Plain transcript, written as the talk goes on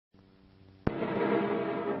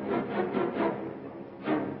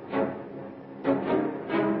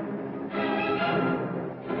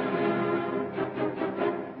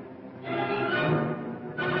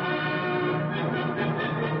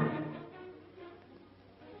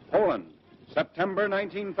September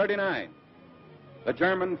 1939. The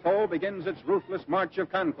German foe begins its ruthless march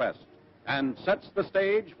of conquest and sets the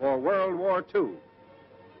stage for World War II.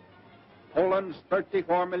 Poland's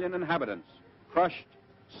 34 million inhabitants, crushed,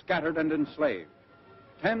 scattered, and enslaved.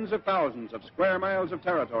 Tens of thousands of square miles of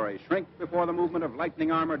territory shrink before the movement of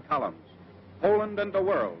lightning armored columns. Poland and the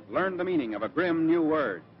world learn the meaning of a grim new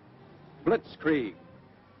word, blitzkrieg.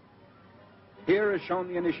 Here is shown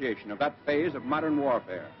the initiation of that phase of modern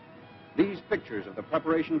warfare. These pictures of the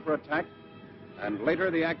preparation for attack and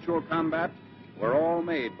later the actual combat were all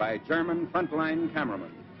made by German frontline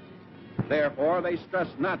cameramen. Therefore, they stress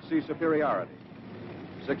Nazi superiority.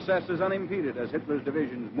 Success is unimpeded as Hitler's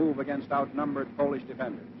divisions move against outnumbered Polish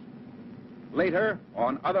defenders. Later,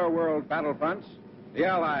 on other world battlefronts, the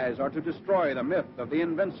Allies are to destroy the myth of the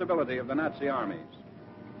invincibility of the Nazi armies.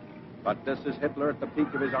 But this is Hitler at the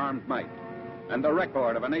peak of his armed might, and the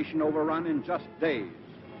record of a nation overrun in just days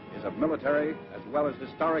is of military as well as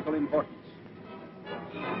historical importance.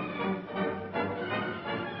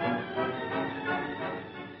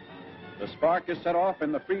 The spark is set off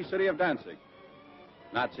in the free city of Danzig.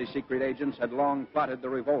 Nazi secret agents had long plotted the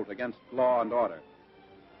revolt against law and order.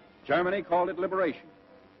 Germany called it liberation.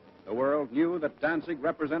 The world knew that Danzig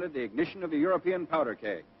represented the ignition of the European powder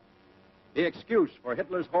keg, the excuse for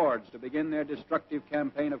Hitler's hordes to begin their destructive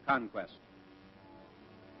campaign of conquest.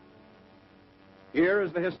 Here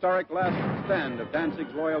is the historic last stand of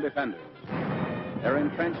Danzig's loyal defenders. They're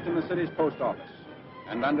entrenched in the city's post office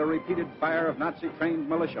and under repeated fire of Nazi-trained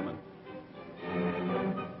militiamen.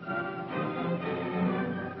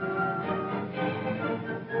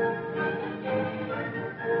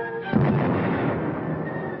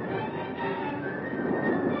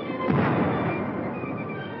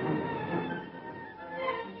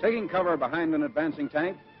 Taking cover behind an advancing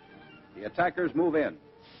tank, the attackers move in.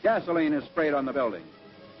 Gasoline is sprayed on the building,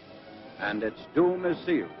 and its doom is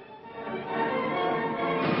sealed.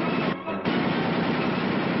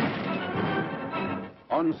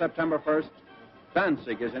 On September 1st,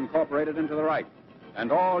 Danzig is incorporated into the Reich,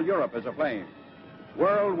 and all Europe is aflame.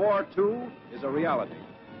 World War II is a reality.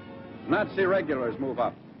 Nazi regulars move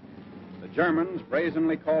up. The Germans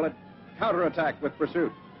brazenly call it counterattack with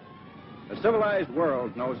pursuit. The civilized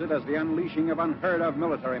world knows it as the unleashing of unheard-of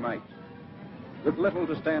military might. With little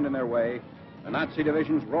to stand in their way, the Nazi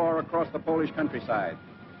divisions roar across the Polish countryside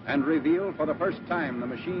and reveal for the first time the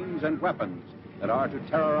machines and weapons that are to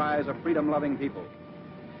terrorize a freedom-loving people.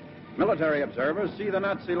 Military observers see the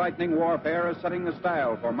Nazi lightning warfare as setting the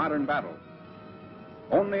style for modern battle.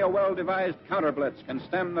 Only a well-devised counter-blitz can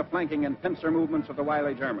stem the flanking and pincer movements of the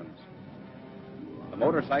wily Germans. The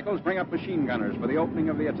motorcycles bring up machine gunners for the opening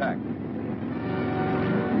of the attack.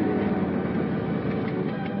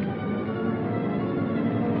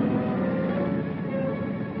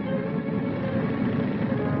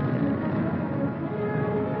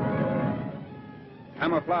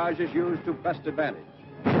 Camouflage is used to best advantage.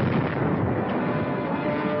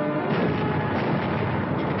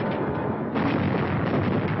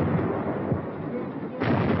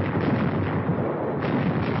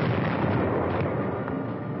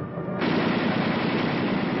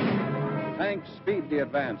 Tanks speed the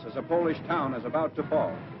advance as a Polish town is about to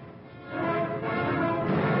fall.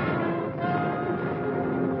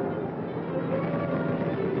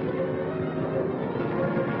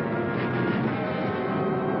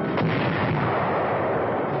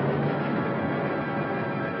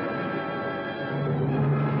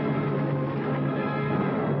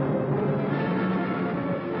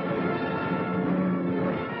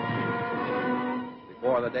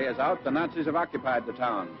 Before the day is out, the Nazis have occupied the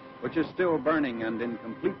town, which is still burning and in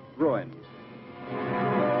complete ruins.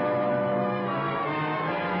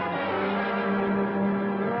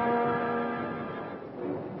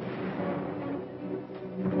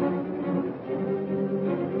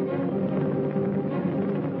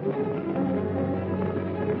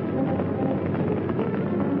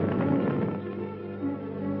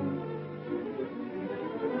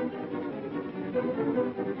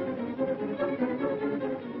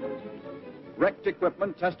 Wrecked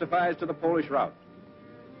equipment testifies to the Polish rout.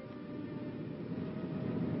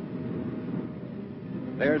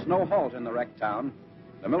 There's no halt in the wrecked town.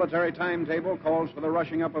 The military timetable calls for the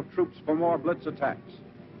rushing up of troops for more blitz attacks.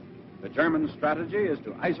 The German strategy is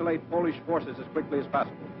to isolate Polish forces as quickly as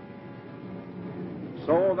possible.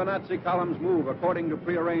 So the Nazi columns move according to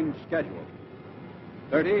prearranged schedule.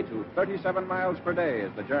 30 to 37 miles per day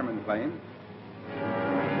is the German claim.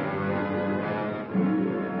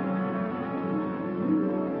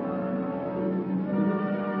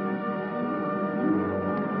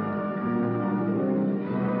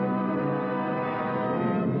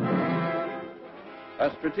 A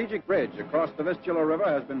strategic bridge across the Vistula River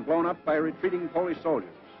has been blown up by retreating Polish soldiers.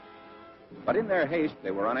 But in their haste, they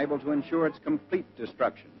were unable to ensure its complete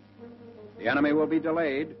destruction. The enemy will be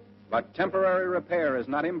delayed, but temporary repair is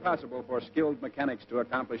not impossible for skilled mechanics to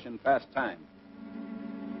accomplish in fast time.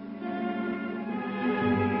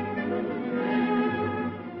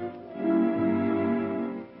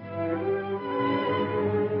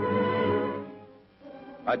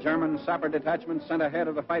 A German sapper detachment sent ahead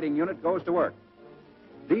of the fighting unit goes to work.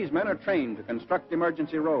 These men are trained to construct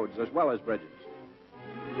emergency roads as well as bridges.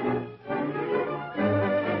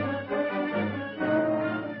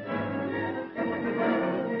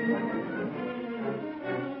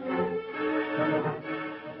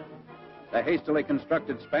 The hastily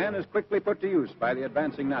constructed span is quickly put to use by the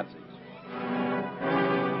advancing Nazis.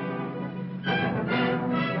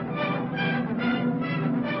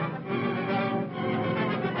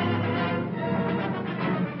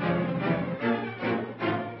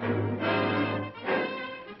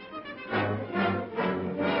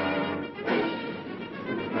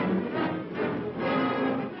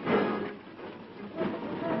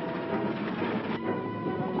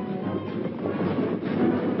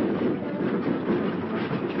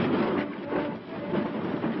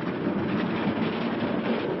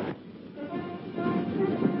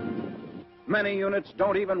 Many units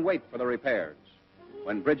don't even wait for the repairs.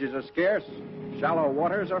 When bridges are scarce, shallow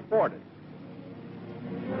waters are forded.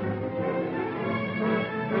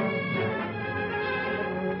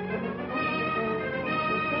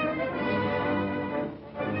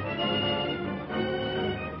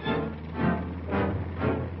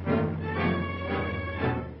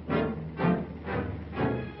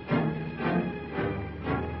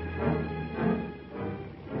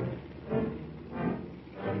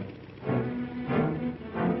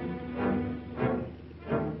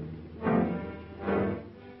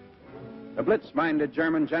 The blitz-minded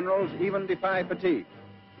German generals even defy fatigue.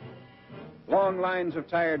 Long lines of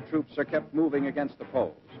tired troops are kept moving against the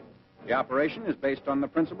Poles. The operation is based on the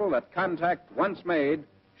principle that contact, once made,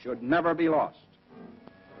 should never be lost.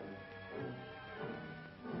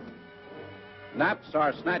 Naps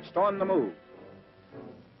are snatched on the move.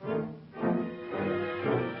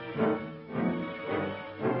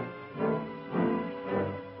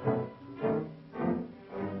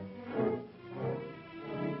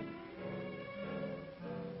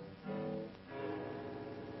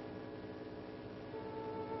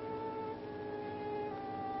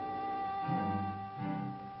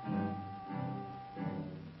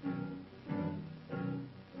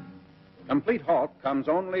 Complete halt comes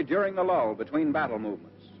only during the lull between battle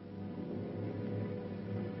movements.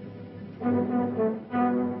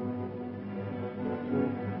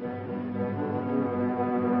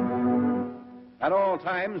 At all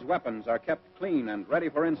times, weapons are kept clean and ready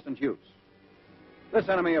for instant use. This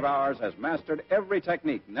enemy of ours has mastered every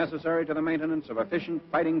technique necessary to the maintenance of efficient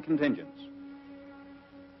fighting contingents.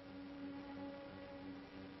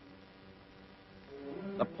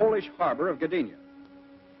 The Polish harbor of Gdynia.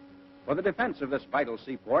 For the defense of this vital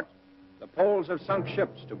seaport, the Poles have sunk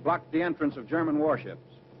ships to block the entrance of German warships.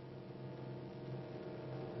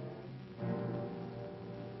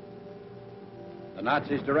 The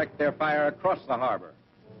Nazis direct their fire across the harbor.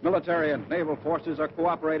 Military and naval forces are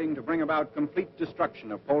cooperating to bring about complete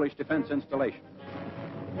destruction of Polish defense installations.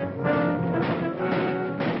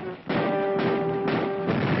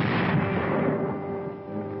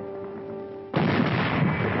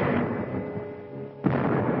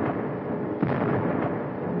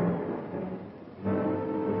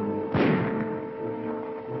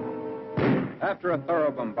 After a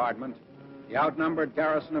thorough bombardment, the outnumbered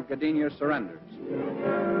garrison of Gdynia surrenders.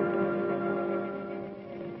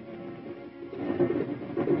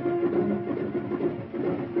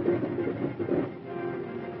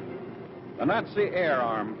 The Nazi air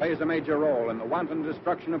arm plays a major role in the wanton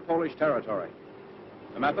destruction of Polish territory.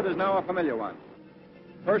 The method is now a familiar one.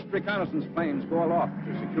 First reconnaissance planes go aloft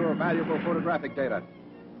to secure valuable photographic data.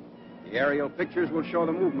 The aerial pictures will show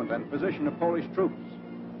the movement and position of Polish troops,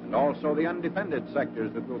 and also the undefended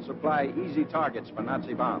sectors that will supply easy targets for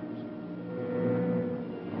Nazi bombs.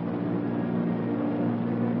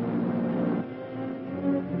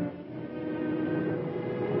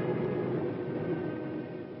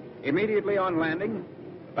 Immediately on landing,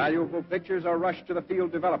 valuable pictures are rushed to the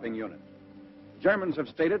field developing unit. Germans have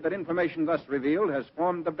stated that information thus revealed has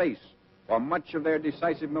formed the base for much of their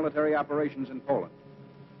decisive military operations in Poland.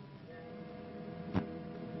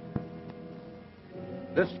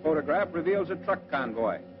 This photograph reveals a truck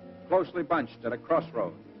convoy, closely bunched at a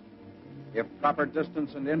crossroad. If proper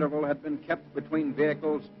distance and interval had been kept between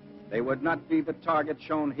vehicles, they would not be the target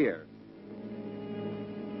shown here.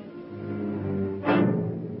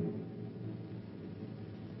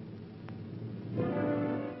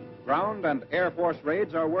 ground and Air Force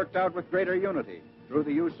raids are worked out with greater unity through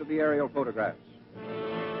the use of the aerial photographs.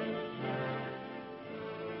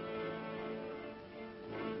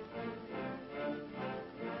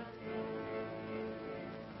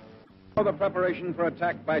 The preparation for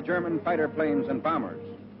attack by German fighter planes and bombers.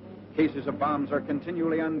 Cases of bombs are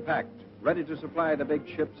continually unpacked, ready to supply the big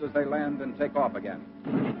ships as they land and take off again.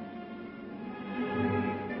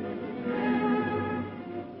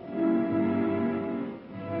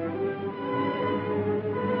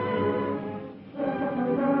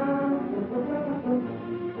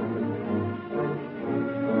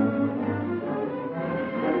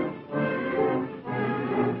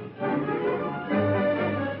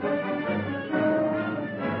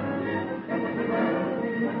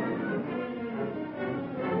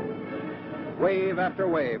 Wave after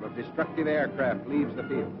wave of destructive aircraft leaves the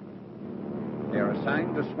field. They are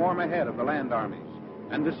assigned to swarm ahead of the land armies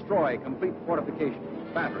and destroy complete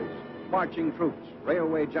fortifications, batteries, marching troops,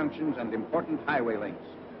 railway junctions, and important highway links.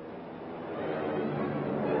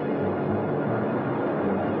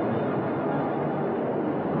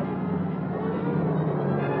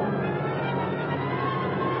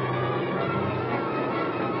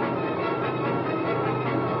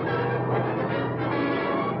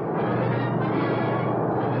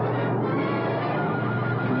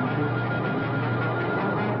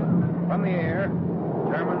 From the air,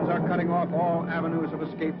 Germans are cutting off all avenues of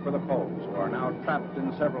escape for the Poles, who are now trapped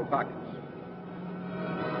in several pockets.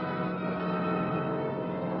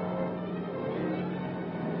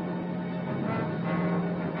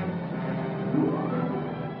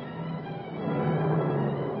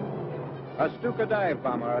 A Stuka dive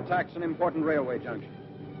bomber attacks an important railway junction.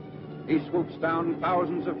 He swoops down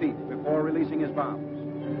thousands of feet before releasing his bombs.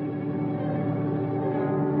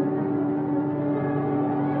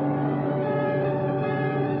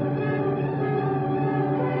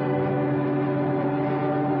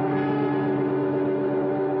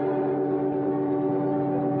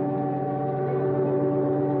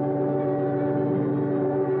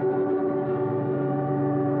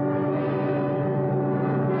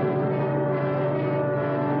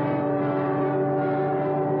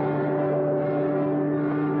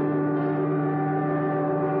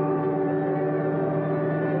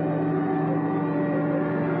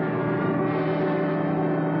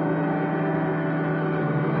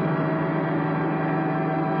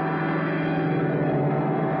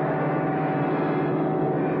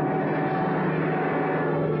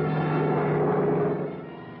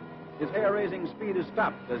 His hair-raising speed is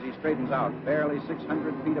stopped as he straightens out, barely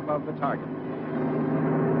 600 feet above the target.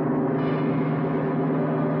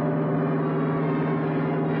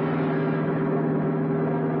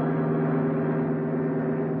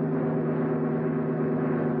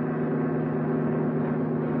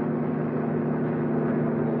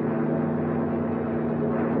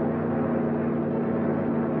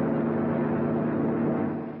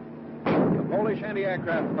 Polish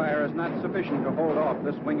anti-aircraft fire is not sufficient to hold off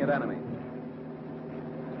this winged enemy.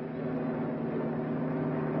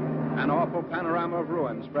 An awful panorama of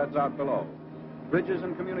ruin spreads out below. Bridges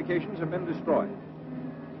and communications have been destroyed.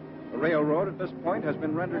 The railroad at this point has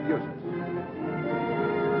been rendered useless.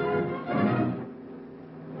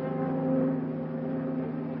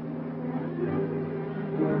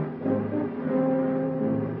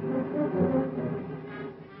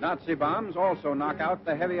 Nazi bombs also knock out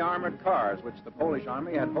the heavy armored cars which the Polish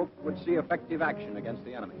army had hoped would see effective action against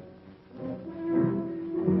the enemy.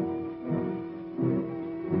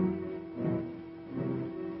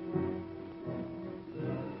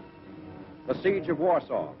 The siege of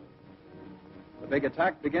Warsaw. The big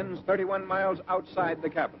attack begins 31 miles outside the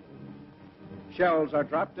capital. Shells are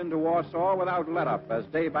dropped into Warsaw without let-up as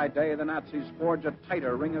day by day the Nazis forge a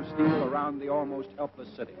tighter ring of steel around the almost helpless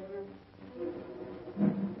city.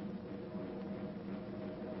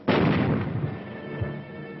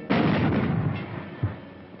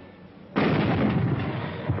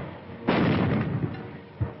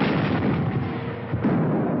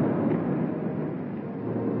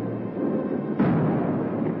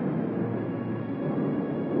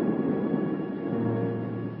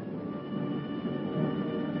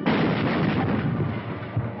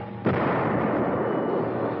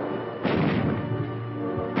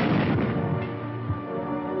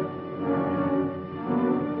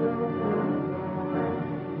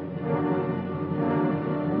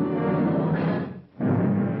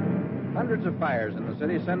 Hundreds of fires in the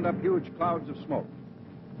city send up huge clouds of smoke.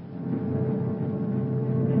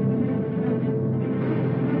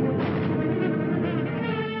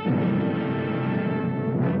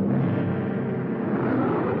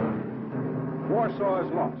 Warsaw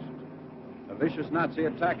is lost. The vicious Nazi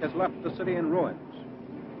attack has left the city in ruins.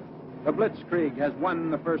 The Blitzkrieg has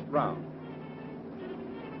won the first round.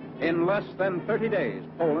 In less than 30 days,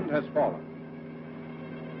 Poland has fallen.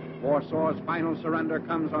 Warsaw's final surrender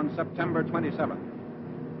comes on September 27th.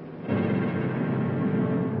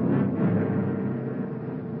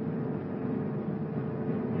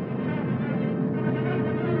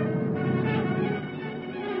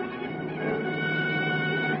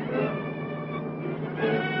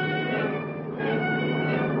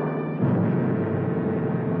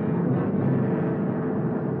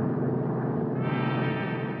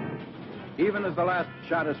 Even as the last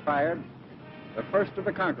shot is fired, the first of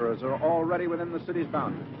the conquerors are already within the city's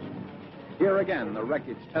boundaries. Here again, the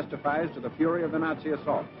wreckage testifies to the fury of the Nazi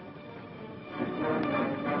assault.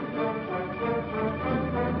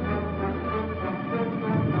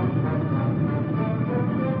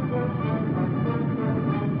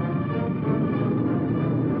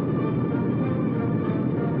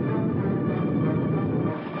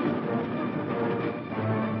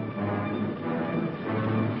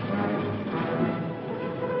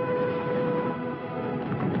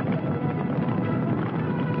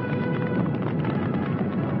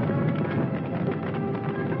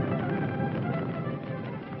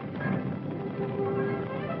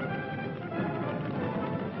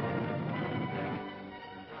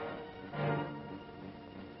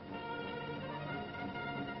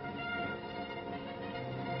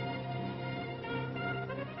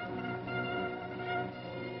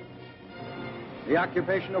 The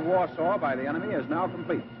occupation of Warsaw by the enemy is now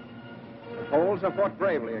complete. The Poles have fought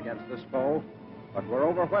bravely against this foe, but were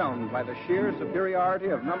overwhelmed by the sheer superiority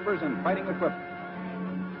of numbers and fighting equipment.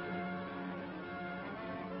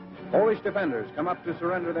 Polish defenders come up to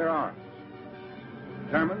surrender their arms.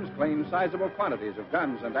 Germans claim sizable quantities of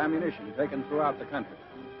guns and ammunition taken throughout the country.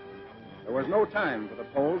 There was no time for the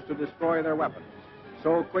Poles to destroy their weapons.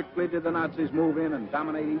 So quickly did the Nazis move in and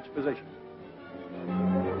dominate each position.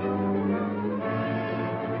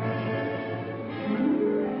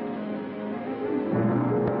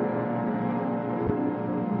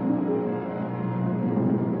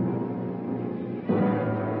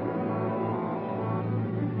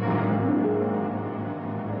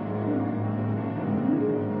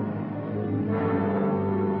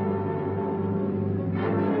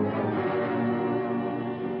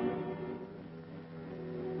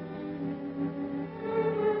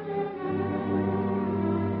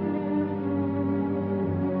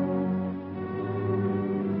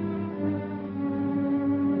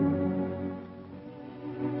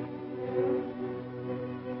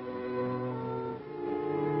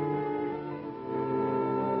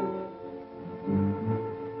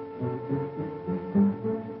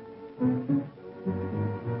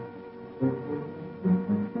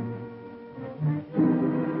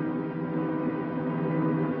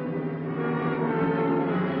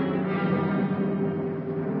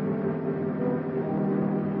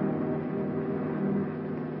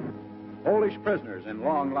 Polish prisoners in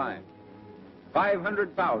long lines.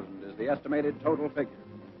 500,000 is the estimated total figure.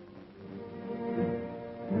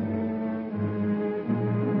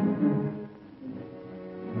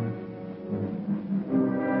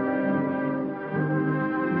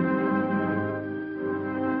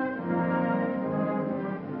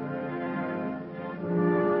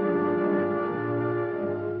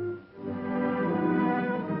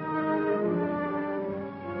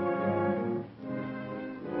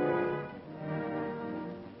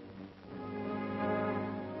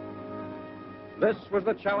 This was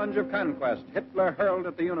the challenge of conquest Hitler hurled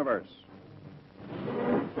at the universe.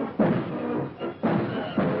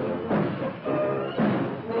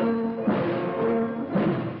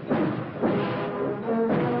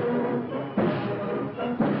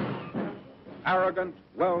 Arrogant,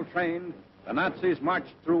 well-trained, the Nazis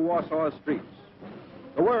marched through Warsaw's streets.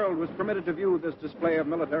 The world was permitted to view this display of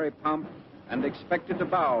military pomp and expected to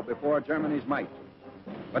bow before Germany's might.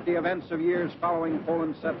 But the events of years following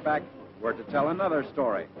Poland's setback were to tell another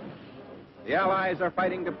story. The Allies are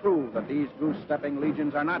fighting to prove that these goose-stepping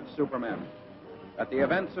legions are not supermen, that the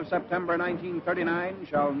events of September 1939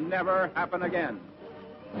 shall never happen again.